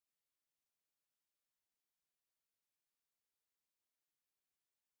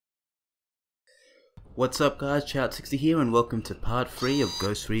What's up guys, Chow860 here and welcome to part 3 of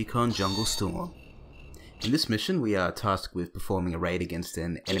Ghost Recon Jungle Storm. In this mission we are tasked with performing a raid against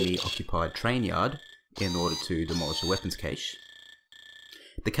an enemy occupied train yard in order to demolish a weapons cache.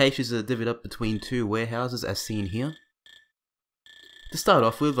 The caches are divvied up between two warehouses as seen here. To start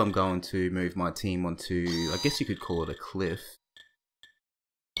off with, I'm going to move my team onto, I guess you could call it a cliff.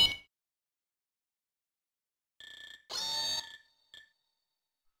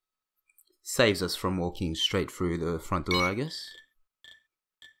 Saves us from walking straight through the front door, I guess.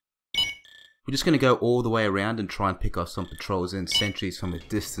 We're just going to go all the way around and try and pick off some patrols and sentries from a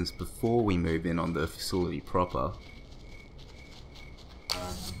distance before we move in on the facility proper.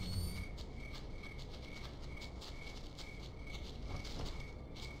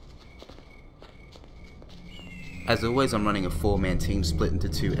 As always, I'm running a 4-man team split into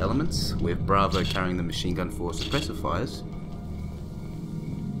two elements, with Bravo carrying the machine gun for suppressor fires.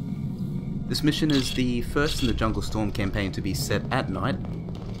 This mission is the first in the Jungle Storm campaign to be set at night.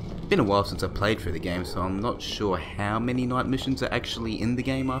 Been a while since I played through the game, so I'm not sure how many night missions are actually in the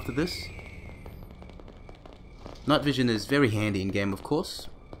game after this. Night vision is very handy in game, of course.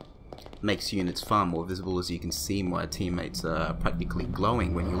 Makes units far more visible. As you can see, my teammates are practically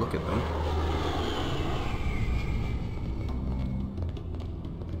glowing when you look at them.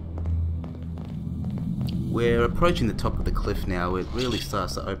 We're approaching the top of the cliff now. It really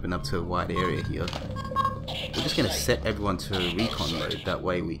starts to open up to a wide area here. We're just going to set everyone to recon mode, that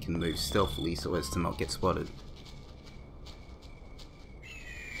way we can move stealthily so as to not get spotted.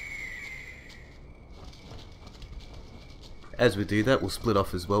 As we do that, we'll split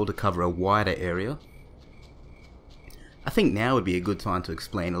off as well to cover a wider area. I think now would be a good time to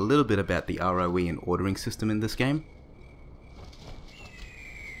explain a little bit about the ROE and ordering system in this game.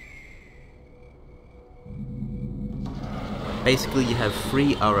 Basically, you have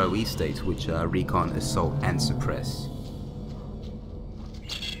 3 ROE states, which are Recon, Assault, and Suppress.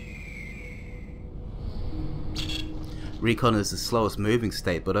 Recon is the slowest moving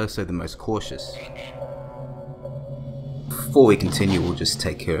state, but also the most cautious. Before we continue, we'll just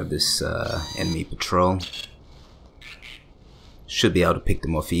take care of this enemy patrol. Should be able to pick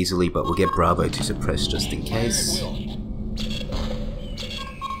them off easily, but we'll get Bravo to suppress just in case.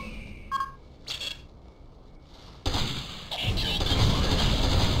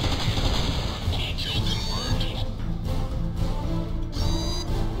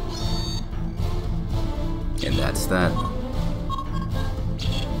 And that's that.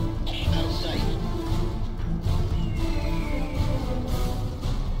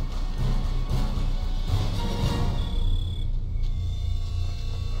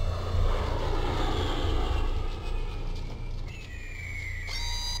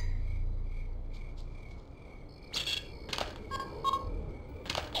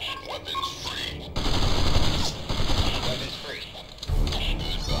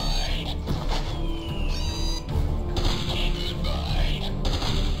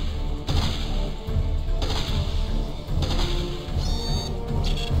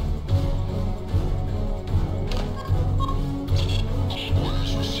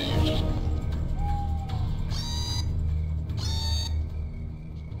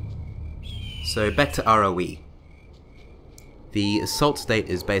 So back to ROE. The assault state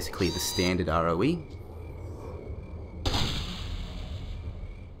is basically the standard ROE.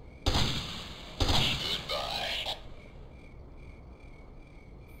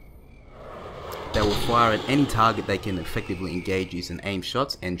 They will fire at any target they can effectively engage using aim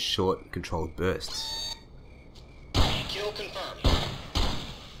shots and short controlled bursts. Kill confirmed.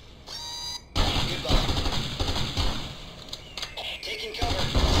 Taking cover.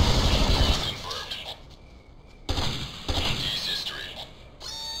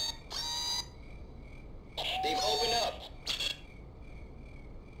 They've opened up.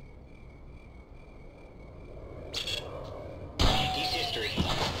 He's history.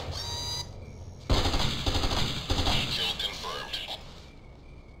 Kill confirmed.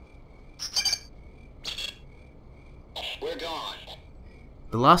 We're gone.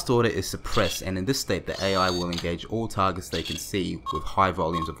 The last order is suppress, and in this state the AI will engage all targets they can see with high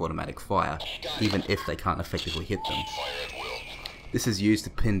volumes of automatic fire, even if they can't effectively hit them. Fire at will. This is used to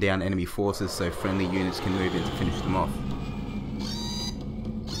pin down enemy forces so friendly units can move in to finish them off.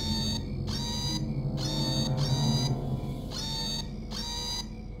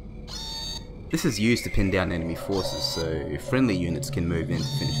 This is used to pin down enemy forces so friendly units can move in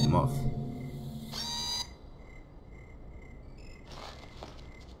to finish them off.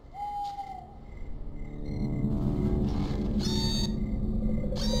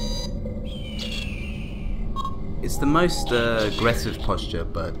 It's the most aggressive posture,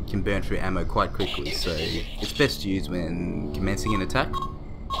 but can burn through ammo quite quickly, so it's best used when commencing an attack,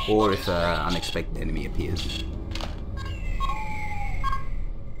 or if an unexpected enemy appears.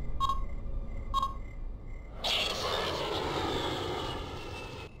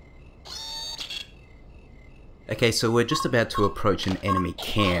 Okay, so we're just about to approach an enemy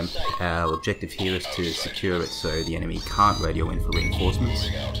camp. Our objective here is to secure it so the enemy can't radio in for reinforcements.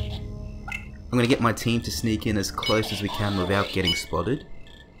 I'm going to get my team to sneak in as close as we can without getting spotted.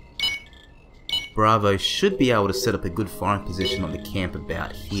 Bravo should be able to set up a good firing position on the camp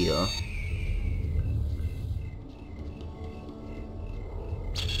about here.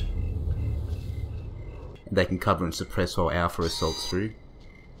 And they can cover and suppress while Alpha assaults through.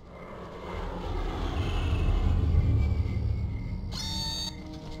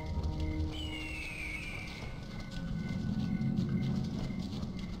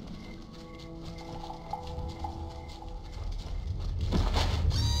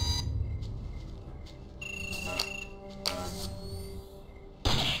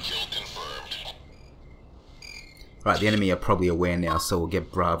 Right, the enemy are probably aware now, so we'll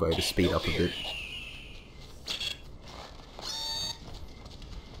get Bravo to speed up a bit.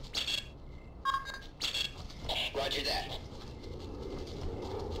 Roger that.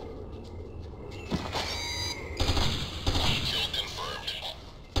 Kill confirmed.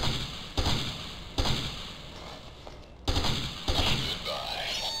 Goodbye.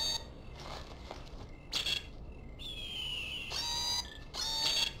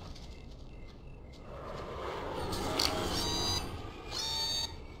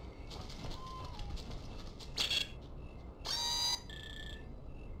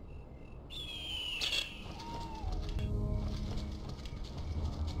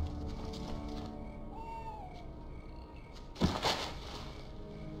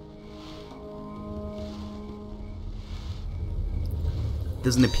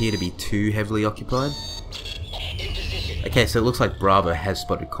 Doesn't appear to be too heavily occupied. In position. Okay, so it looks like Bravo has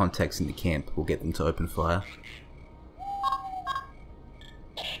spotted contacts in the camp. We'll get them to open fire.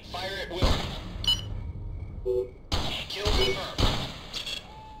 Fire at will. Kill confirmed.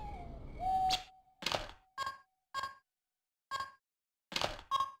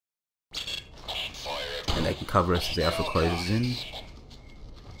 Fire at And they can cover us as Alpha closes in.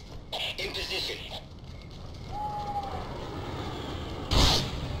 in position.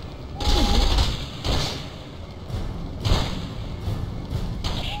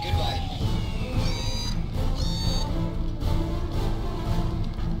 Goodbye.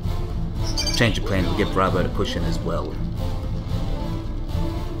 Change of plan, we'll get Bravo to push in as well.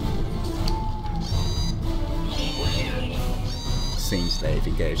 We're here. Seems they've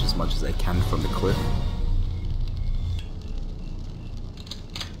engaged as much as they can from the cliff.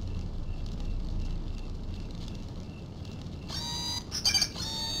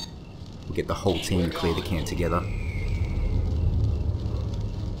 We'll get the whole team to clear the camp together.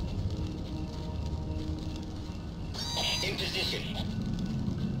 In position.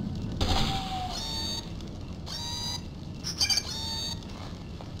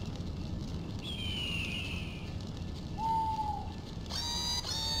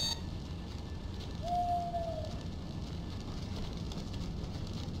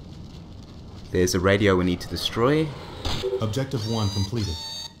 There's a radio we need to destroy, Objective 1 completed.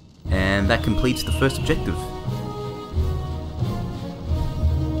 and that completes the first objective.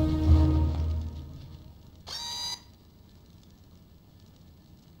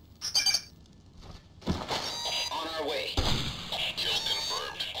 On our way. Kill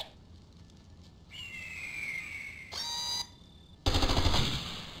confirmed.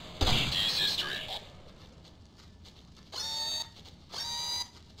 Peace history.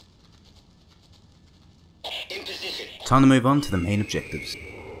 In position. Time to move on to the main objectives.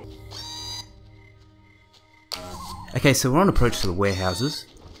 Okay, so we're on approach to the warehouses.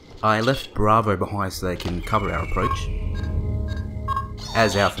 I left Bravo behind so they can cover our approach,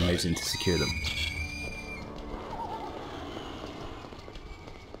 as Alpha moves in to secure them.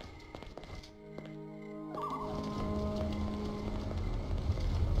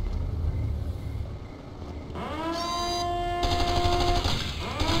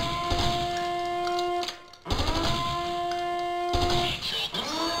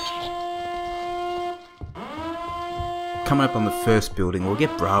 Coming up on the first building, we'll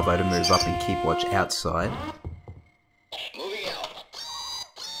get Bravo to move up and keep watch outside. Moving out.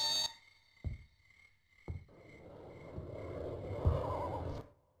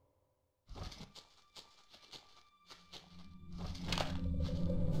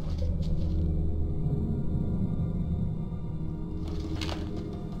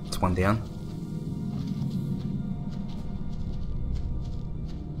 It's one down.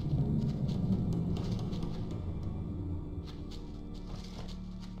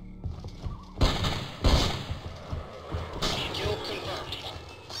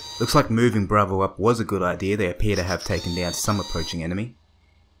 Looks like moving Bravo up was a good idea. They appear to have taken down some approaching enemy.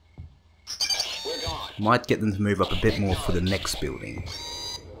 We're gone. Might get them to move up a bit more for the next building.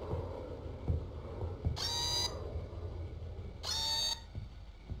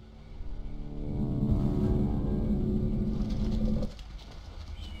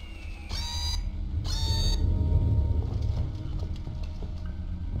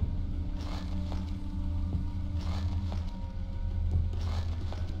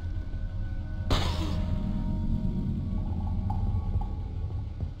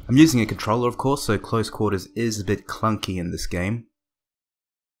 I'm using a controller, of course, so close quarters is a bit clunky in this game.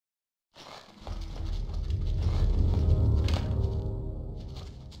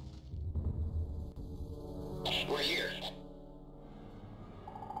 We're here.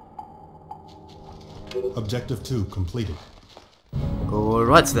 Objective 2 completed.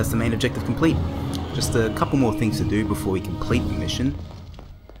 Alright, so that's the main objective complete. Just a couple more things to do before we complete the mission.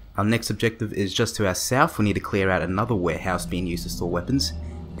 Our next objective is just to our south. We need to clear out another warehouse being used to store weapons.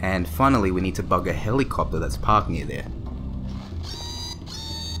 And finally, we need to bug a helicopter that's parked near there.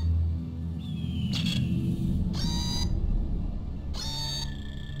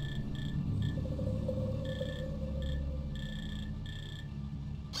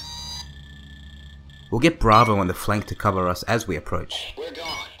 We'll get Bravo on the flank to cover us as we approach. We're gone.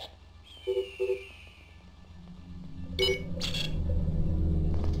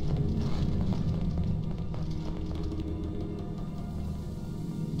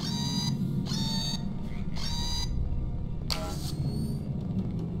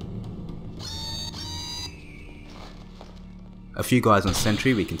 A few guys on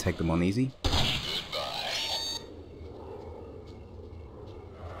sentry, we can take them on easy.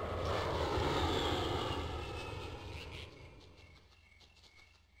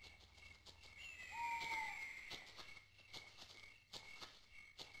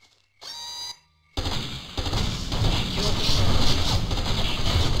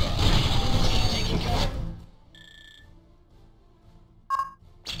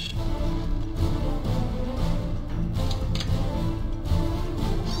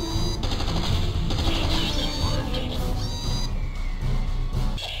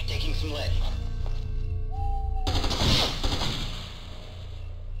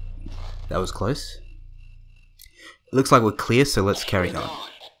 That was close. It looks like we're clear, so let's carry on.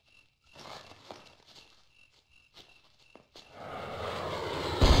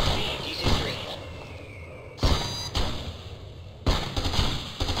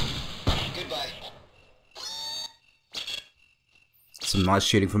 Some nice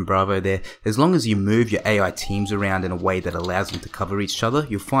shooting from Bravo there. As long as you move your AI teams around in a way that allows them to cover each other,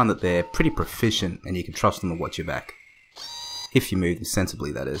 you'll find that they're pretty proficient and you can trust them to watch your back. If you move them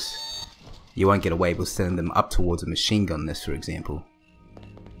sensibly, that is. You won't get away with sending them up towards a machine gun nest, for example.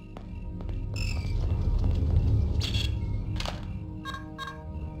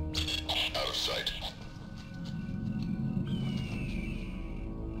 Out of sight.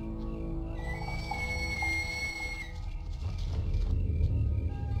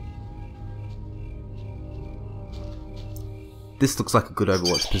 This looks like a good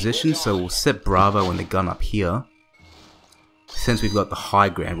Overwatch position, so we'll set Bravo and the gun up here. Since we've got the high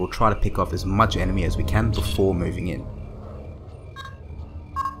ground, we'll try to pick off as much enemy as we can before moving in.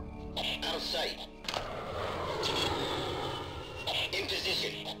 Out of sight. In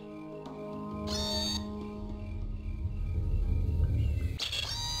position.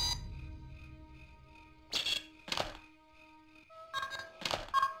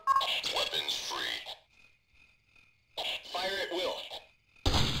 Weapons free. Fire at will.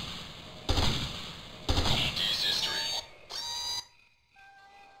 Use history.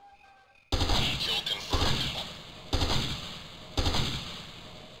 Kill confirmed.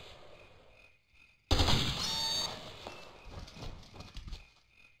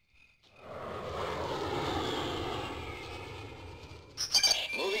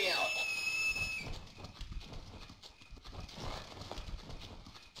 Moving out.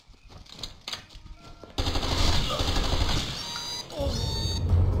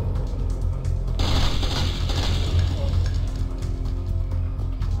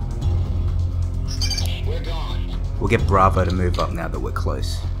 We're gone. We'll get Bravo to move up now that we're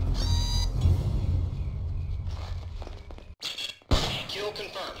close. Kill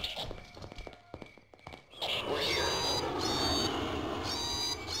confirmed. We're here.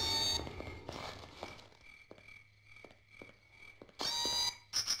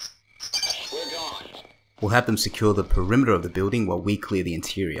 We're gone. We'll have them secure the perimeter of the building while we clear the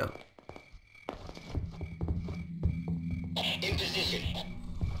interior. In position.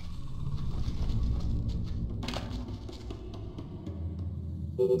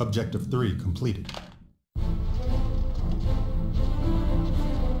 Objective 3 completed.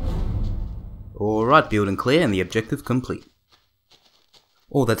 Alright, building clear and the objective complete.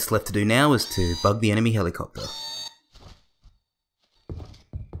 All that's left to do now is to bug the enemy helicopter.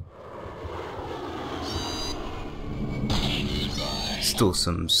 Still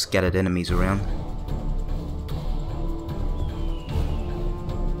some scattered enemies around.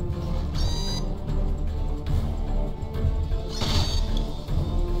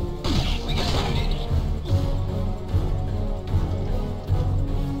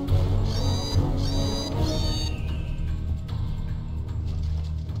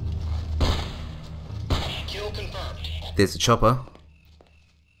 Kill confirmed. There's the chopper.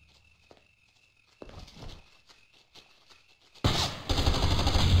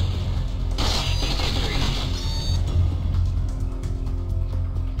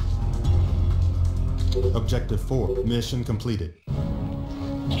 Objective 4. Mission completed.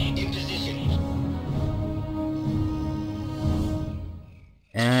 In position.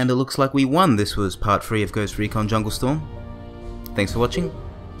 And it looks like we won. This was part 3 of Ghost Recon Jungle Storm. Thanks for watching,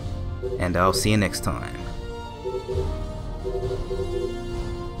 and I'll see you next time.